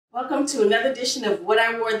Welcome to another edition of What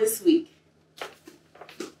I Wore This Week.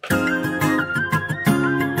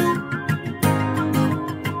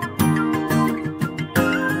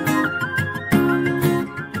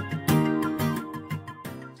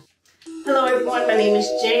 Hello everyone, my name is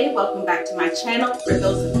Jay. Welcome back to my channel. For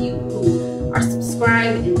those of you who are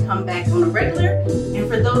subscribed and come back on a regular, and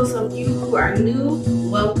for those of you who are new,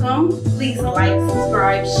 welcome. Please like,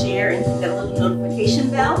 subscribe, share, and hit that little notification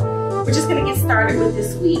bell. We're just going to get started with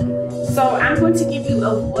this week. So I'm going to give you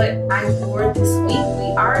a what I wore this week.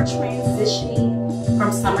 We are transitioning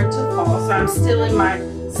from summer to fall, so I'm still in my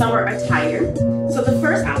summer attire. So the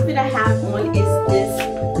first outfit I have on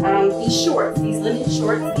is these shorts, these linen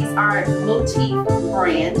shorts. These are Motif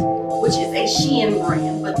brand, which is a Shein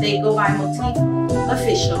brand, but they go by Motif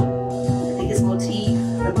Official. I think it's Motif.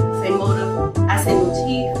 Some people say Motive. I say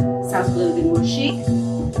Motif. Sounds a little bit more chic.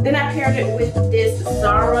 Then I paired it with this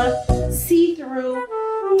Zara see-through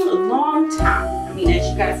long top. I mean, as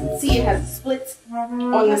you guys can see, it has splits on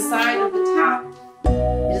the side of the top.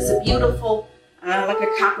 It is a beautiful, like a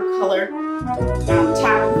copper color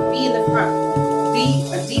top, V in the front,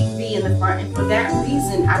 a deep V in the front. And for that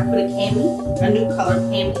reason, I put a new color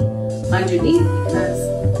cami underneath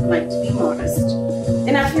because I like to be modest.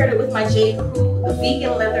 Then I paired it with my J. Crew, the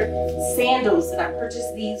vegan leather sandals that I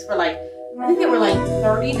purchased these for I think they were like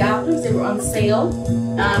 $30. They were on sale.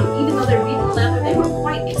 Even though they're vegan leather, they were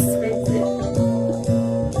quite expensive.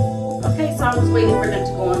 Okay, so I was waiting for them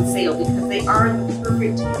to go on sale because they are the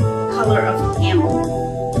perfect color of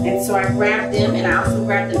camel. And so I grabbed them, and I also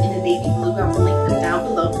grabbed them in a navy blue. I will link them down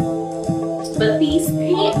below. But these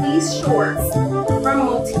shorts from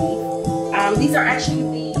Motif, these are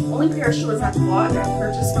actually the only pair of shorts I bought that I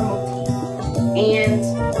purchased from Motif. And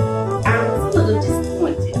I was a little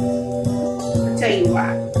disappointed. Tell you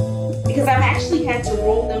why. Because I've actually had to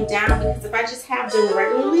roll them down because if I just have them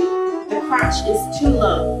regularly, the crotch is too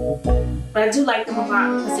low. But I do like them a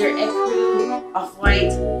lot because they're ecru,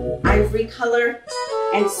 off-white, ivory color.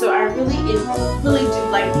 And so I really do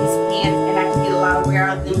like these pants, and I can get a lot of wear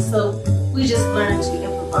out of them. So we just learned to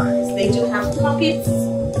improvise. They do have pockets,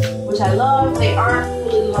 which I love. They are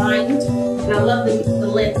fully lined, and I love the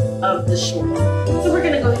length of the shorts. So we're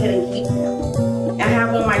gonna go ahead and keep them. I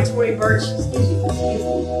have on my Tory Burch, excuse me,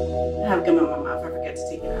 I have gum in my mouth, I forgot to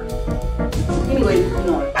take it out. Anyway,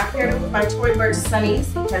 moving on. I paired it with my Tory Burch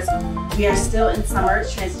Sunnies because we are still in summer,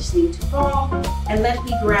 transitioning to fall, and let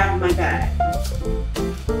me grab my bag.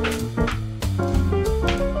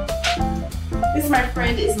 This, my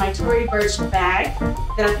friend, is my Tory Burch bag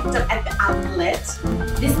that I picked up at the outlet.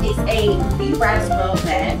 This is a Lee Raswell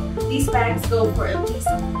bag. These bags go for at least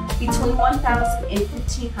between $1,000 and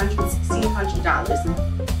 $1,500,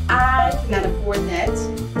 $1,600. I cannot afford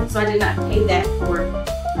that, so I did not pay that for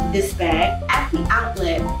this bag. At the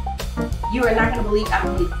outlet, you are not going to believe I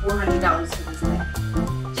paid $400 for this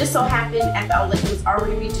bag. Just so happened at the outlet it was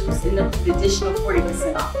already reduced and the additional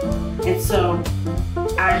 40% off. And so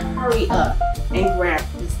I hurry up and grab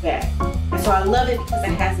this bag. And so I love it because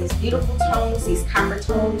it has these beautiful tones, these copper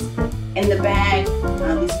tones in the bag,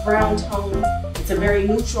 these brown tones. It's a very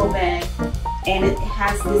neutral bag, and it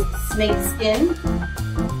has this snake skin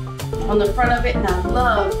on the front of it, and I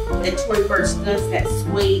love that Tory Burch does that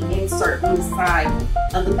suede insert on the side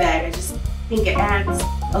of the bag. I just think it adds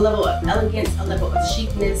a level of elegance, a level of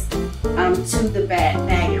chicness to the bag.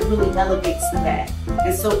 It really elevates the bag.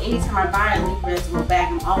 And so anytime I buy a Lee Raswell bag,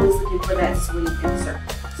 I'm always looking for that suede insert.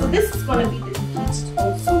 So this is going to be the complete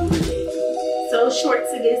ensemble. So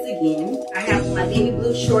shorts it is again. I have my navy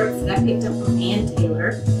blue shorts that I picked up from Ann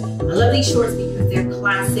Taylor. I love these shorts because they're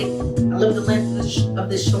classic. I love the length of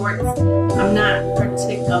the shorts. I'm not a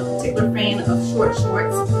particular fan of short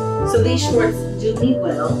shorts. So these shorts do me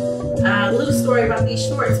well. A little story about these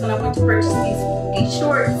shorts. When I went to purchase these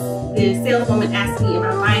shorts, the saleswoman asked me, am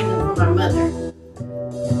I buying them for my mother?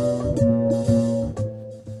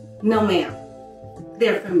 No ma'am,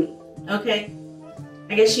 they're for me, okay?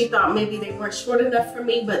 I guess she thought maybe they weren't short enough for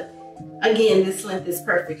me, but again, this length is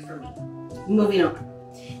perfect for me. Moving on.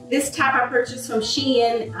 This top I purchased from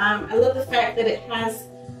Shein. I love the fact that it has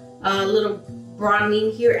a little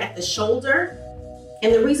broadening here at the shoulder.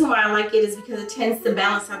 And the reason why I like it is because it tends to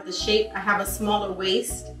balance out the shape. I have a smaller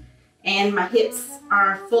waist and my hips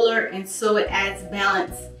are fuller, and so it adds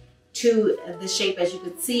balance to the shape. As you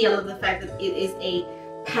can see, I love the fact that it is a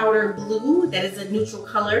powder blue that is a neutral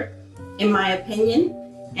color in my opinion.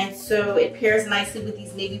 And so it pairs nicely with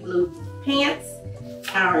these navy blue pants,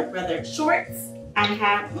 or rather shorts. I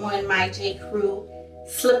have on my J. Crew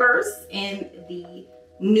slippers in the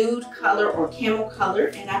nude color or camel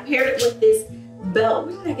color, and I paired it with this belt.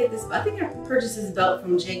 Where did I get this? I think I purchased this belt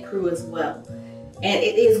from J. Crew as well. And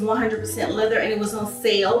it is 100% leather, and it was on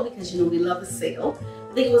sale because, you know, we love a sale.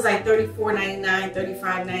 I think it was like $34.99,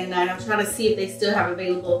 $35.99. I'm trying to see if they still have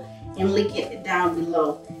available and link it down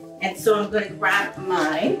below. And so I'm going to grab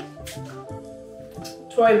my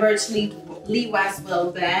Tory Burch Lee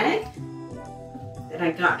Waswell bag that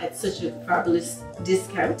I got at such a fabulous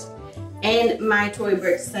discount, and my Tory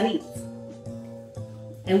Burch Sunnies.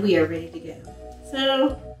 And we are ready to go.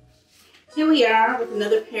 So here we are with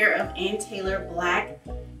another pair of Ann Taylor black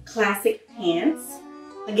classic pants.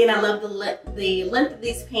 Again, I love the length of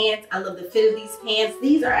these pants. I love the fit of these pants.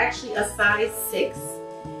 These are actually a size 6.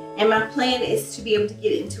 And my plan is to be able to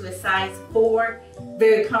get into a size 4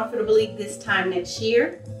 very comfortably this time next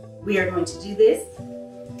year. We are going to do this.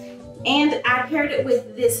 And I paired it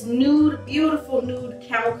with this nude, beautiful nude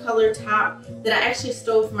camel color top that I actually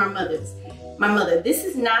stole from my mother. This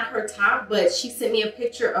is not her top, but she sent me a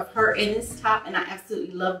picture of her in this top, and I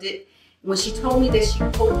absolutely loved it. When she told me that she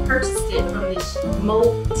purchased it from this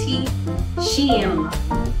Motif Shein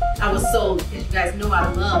line, I was sold, because you guys know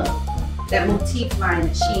I love that Motif line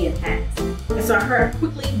that Shein has. And so I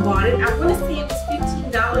quickly bought it. I want to say it was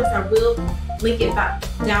 $15. I will link it back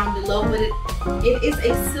down below, but it is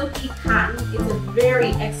a silky cotton. It's a very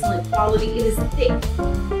excellent quality. It is thick.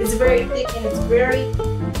 It's very thick, and it's very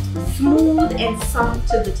smooth and soft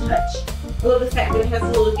to the touch. I love the fact that it has a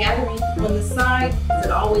little gathering on the side, because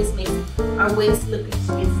it always makes our waist look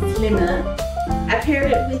slimmer. I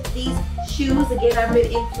paired it with these shoes. Again, I've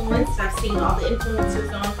been influenced. I've seen all the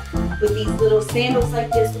influencers on with these little sandals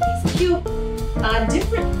like this with these cute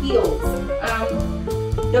different heels.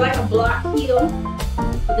 They're like a block heel,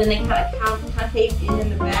 but then they kind of concave in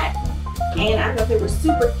the back. And I thought they were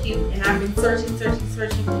super cute, and I've been searching.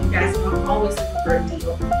 You guys know I'm always looking for a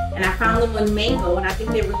deal. And I found them on Mango, and I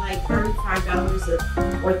think they were like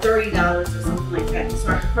 $35 or $30 or something like that. So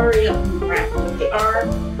I hurried up and grabbed them. They are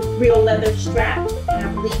real leather straps, and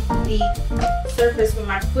I believe the surface where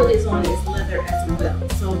my foot is on is leather as well.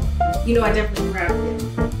 So, you know, I definitely grabbed them.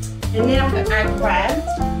 And then I grabbed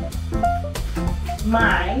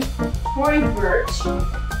my Tory Burch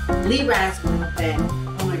Lee Waswell bag.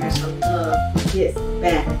 Oh my gosh, I love this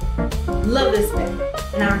bag. Love this bag.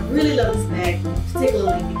 And I really love this bag,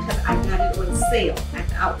 particularly because I got it on sale at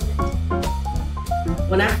the outlet.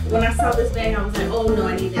 When I saw this bag, I was like, oh no,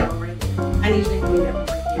 I need that one right there. I need that one right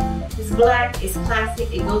there. It's black, it's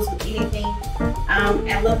classic, it goes with anything.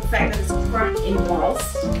 I love the fact that it's front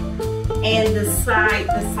embossed. And the side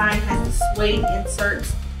has the suede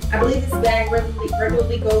inserts. I believe this bag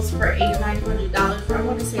regularly goes for $800 or $900. I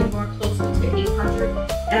want to say more closer to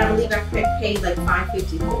 $800, and I believe I paid like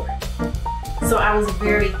 $550 for it. So I was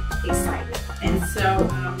very excited, and so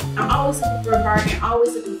I'm always looking for a bargain,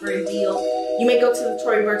 always looking for a deal. You may go to the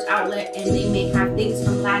Tory Burch outlet, and they may have things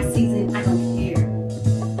from last season. I don't care.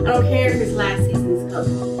 I don't care if it's last season's color.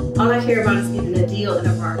 All I care about is getting a deal and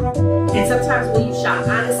a bargain. And sometimes when you shop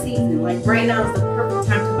out of season, like right now is the perfect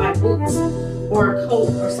time to buy boots or a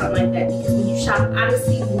coat or something like that, because when you shop out of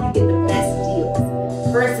season, you get the best deals.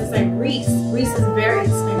 For instance, like Reese is very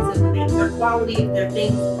expensive, but their quality of their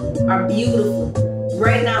things are beautiful.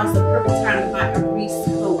 Right now is the perfect time to buy a Reese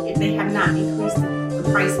coat if they have not increased the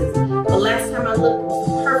prices. The last time I looked, it was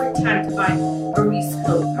the perfect time to buy a Reese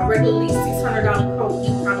coat. A regularly $600 coat,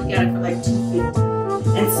 you probably got it for like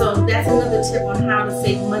 $250. And so that's another tip on how to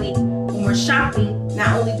save money when we're shopping.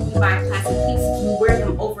 Not only do we buy classic pieces, we wear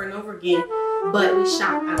them over and over again, but we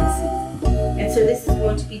shop out of season. And so this is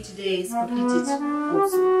going to be today's completed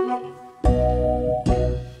also.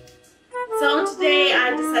 So today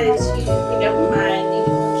I decided to pick up my navy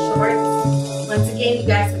blue shorts. Once again, you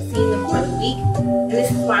guys have seen them for the week. And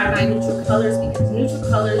this is why I buy neutral colors, because neutral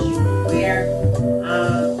colors you can wear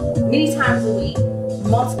many times a week,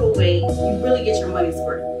 multiple ways. You really get your money's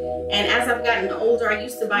worth. And as I've gotten older, I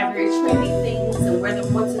used to buy very trendy things and wear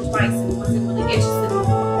them once or twice and wasn't really interested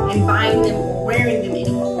in buying them or wearing them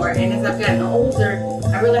anymore. And as I've gotten older,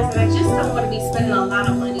 I realized that I just don't want to be spending a lot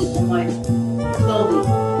of money on clothing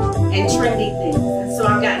and trendy things. And so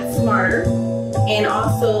I've gotten smarter. And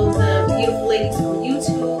also the beautiful ladies from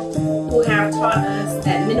YouTube who have taught us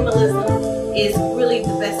that minimalism is really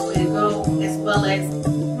the best way to go, as well as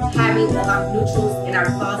having a lot of neutrals in our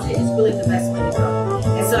closet is really the best way to go.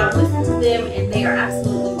 And so I've listened to them, and they are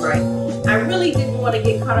absolutely right. I really didn't want to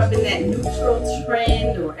get caught up in that neutral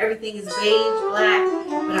trend or everything is beige, black,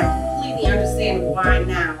 but I completely understand why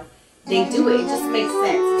now they do it. It just makes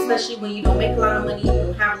sense, especially when you don't make a lot of money, you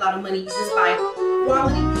don't have a lot of money, you just buy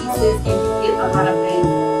quality pieces and you get a lot of bang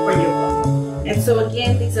for your buck. And so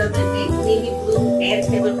again, these are the navy blue Ann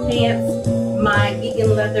Taylor pants. my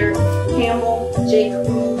vegan leather camel J.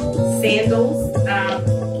 Crew sandals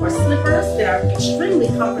or slippers that are extremely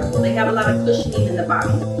comfortable. They have a lot of cushioning in the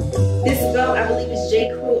bottom. This belt, I believe, is J.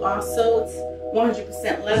 Crew also. It's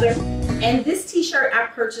 100% leather. And this t-shirt I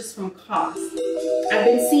purchased from COS. I've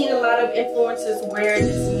been seeing a lot of influencers wear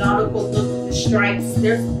this nautical look with the stripes.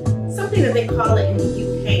 There's something that they call it in the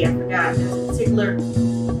UK, I forgot. There's a particular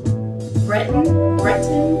Breton.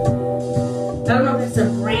 I don't know if it's a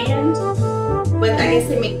brand, but I guess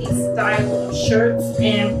they make these style of shirts.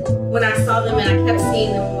 And when I saw them and I kept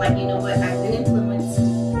seeing them, I'm like, you know what, I've been influenced.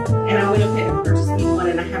 And I went ahead and purchased me one,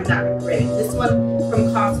 and I have not regretted. This one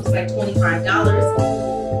from COS was like $25.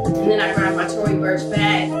 And then I grabbed my Tory Burch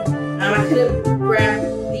bag. I could have grabbed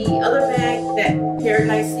the other bag that paired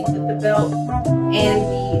nicely with the belt and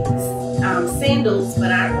the sandals, or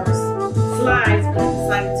slides, but I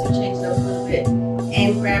decided to change it up a little bit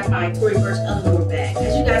and grab my Tory Burch Eleanor bag.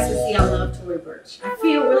 As you guys can see, I love Tory Burch. I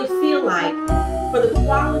really feel like for the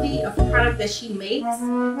quality of product that she makes,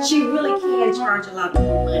 she really can charge a lot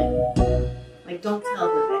more money. Like, don't tell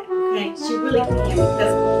her that, okay? She really can,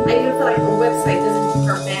 because I even feel like her website doesn't do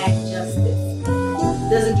her bag justice.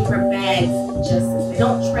 Doesn't do her bags justice. They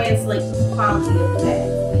don't translate the quality of the bag.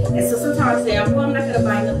 And so sometimes I say, well, I'm not going to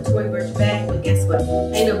buy another Tory Burch bag, but guess what? I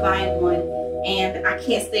end up buying one, and I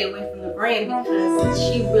can't stay away from the brand because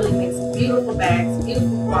she really makes beautiful bags,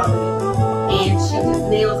 beautiful quality, and she just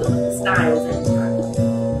nails it with the styles every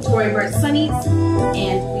time. Tory Burch Sunnies,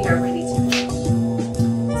 and we are ready to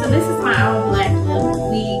go. So this is my all black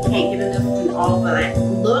look. We can't get enough of an all black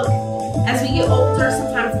look. As we get older,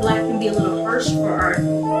 sometimes black can be a little harsh for our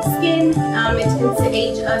skin. It tends to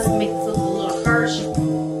age us, make us look a little harsh.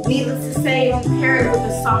 Needless to say, if you pair it with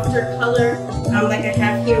a softer color, like I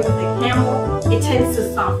have here with the camel, it tends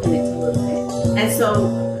to soften it a little bit. And so,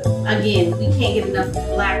 again, we can't get enough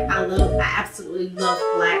black. I absolutely love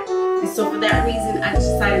black. And so for that reason, I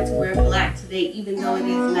decided to wear black today, even though it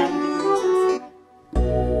is 90 degrees outside.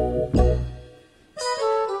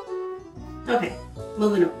 Okay,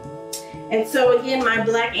 moving on. And so again, my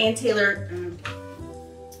black Ann Taylor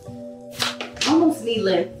almost knee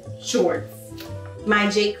length shorts. My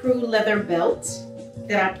J. Crew leather belt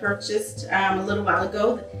that I purchased a little while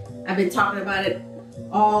ago. I've been talking about it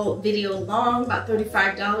all video long, about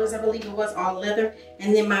 $35 I believe it was, all leather.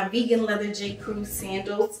 And then my vegan leather J. Crew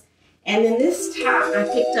sandals. And then this top I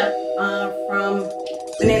picked up from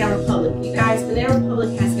Banana Republic. You guys, Banana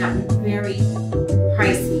Republic has gotten very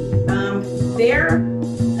pricey. Their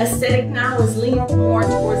aesthetic now is leaning more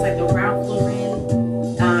towards like the Ralph Lauren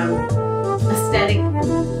aesthetic.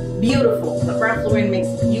 Beautiful. The Ralph Lauren makes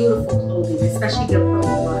beautiful clothing, especially their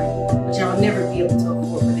purple line, which I will never be able to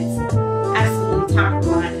afford, but it's absolutely top of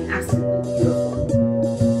the line and absolutely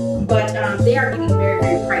beautiful. But they are getting very,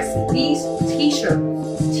 very pricey. These t-shirt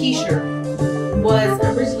was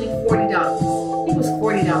originally $40. I think it was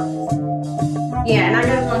 $40. Yeah, and I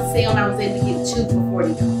got it on sale and I was able to get 2 for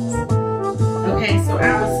 $40. Okay, so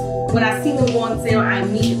when I seen them go on sale, I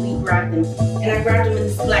immediately grabbed them. And I grabbed them in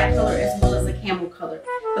this black color as well as a camel color.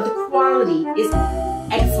 But the quality is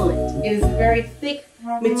excellent. It is very thick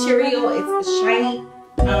material. It's a shiny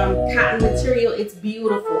cotton material. It's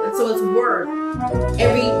beautiful. And so it's worth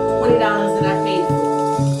every $20 that I paid for.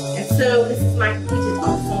 And so this is my completed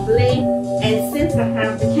ensemble. And since I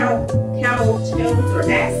have the camel tones or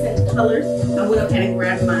accent colors, I went ahead and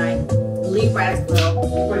grabbed my Lee Raswell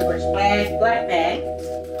Tory Burch black bag,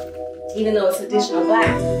 even though it's additional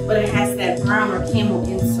black, but it has that brown or camel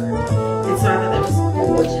insert. And so I thought that was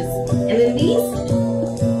gorgeous. And then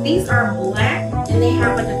these are black, and they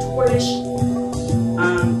have like a tortoise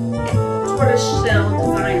shell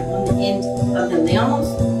design on the end of them. They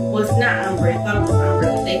almost was not ombre. I thought it was ombre,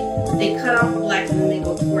 but they cut off black and then they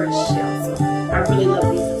go tortoise shell. So I really love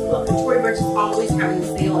these as well. And Tory Burch is always having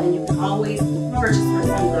a sale, and you can always purchase her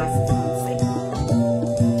sunglasses on sale.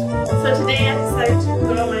 So today I decided to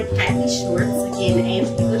put on my khaki shorts, again, Ann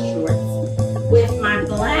Taylor shorts, with my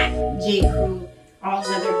black J. Crew all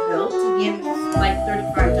leather belt. Again, it's like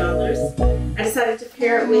 $35. I decided to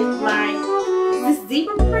pair it with my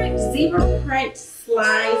zebra print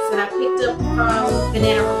slides that I picked up from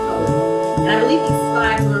Banana Republic. And I believe these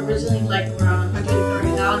slides were originally like around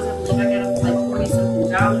 $130. I believe I got them for like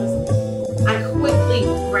 $40-something. I quickly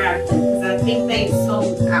grabbed them because I think they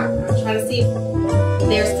sold out. I'm trying to see if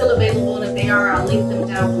they're still available, and if they are, I'll link them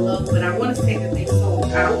down below. But I want to say that they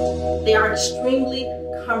sold out. They are extremely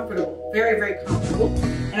comfortable, very, very comfortable.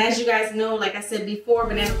 And as you guys know, like I said before,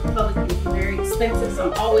 Banana Republic is very expensive,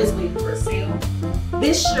 so I'm always waiting for a sale.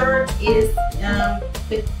 This shirt is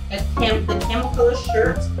the camel color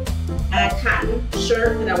shirt, cotton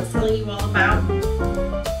shirt that I was telling you all about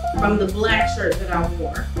from the black shirt that I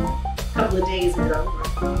wore a couple of days ago,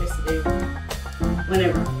 or yesterday,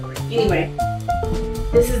 whenever. Anyway,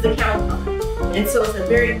 this is the camel color. And so it's a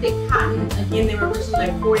very thick cotton. Again, they were originally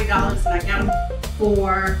like $40 and I got them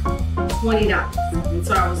for $20. And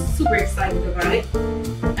so I was super excited about it.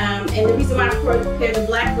 And the reason why I paired the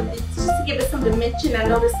black with it is just to give it some dimension. I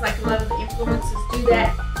noticed like a lot of the influencers do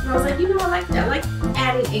that. And I was like, you know, I like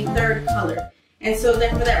adding a third color. And so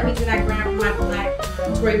that for that reason, I grabbed my black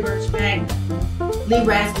Tory Burch bag, Lee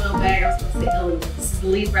Raswell bag. I was going to say Illinois. This is the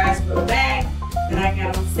Lee Raswell bag that I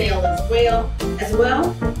got on sale as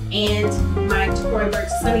well. And my Tory Burch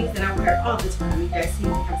sunnies that I wear all the time. You guys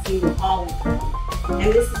have seen them all the time.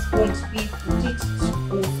 And this is going to be from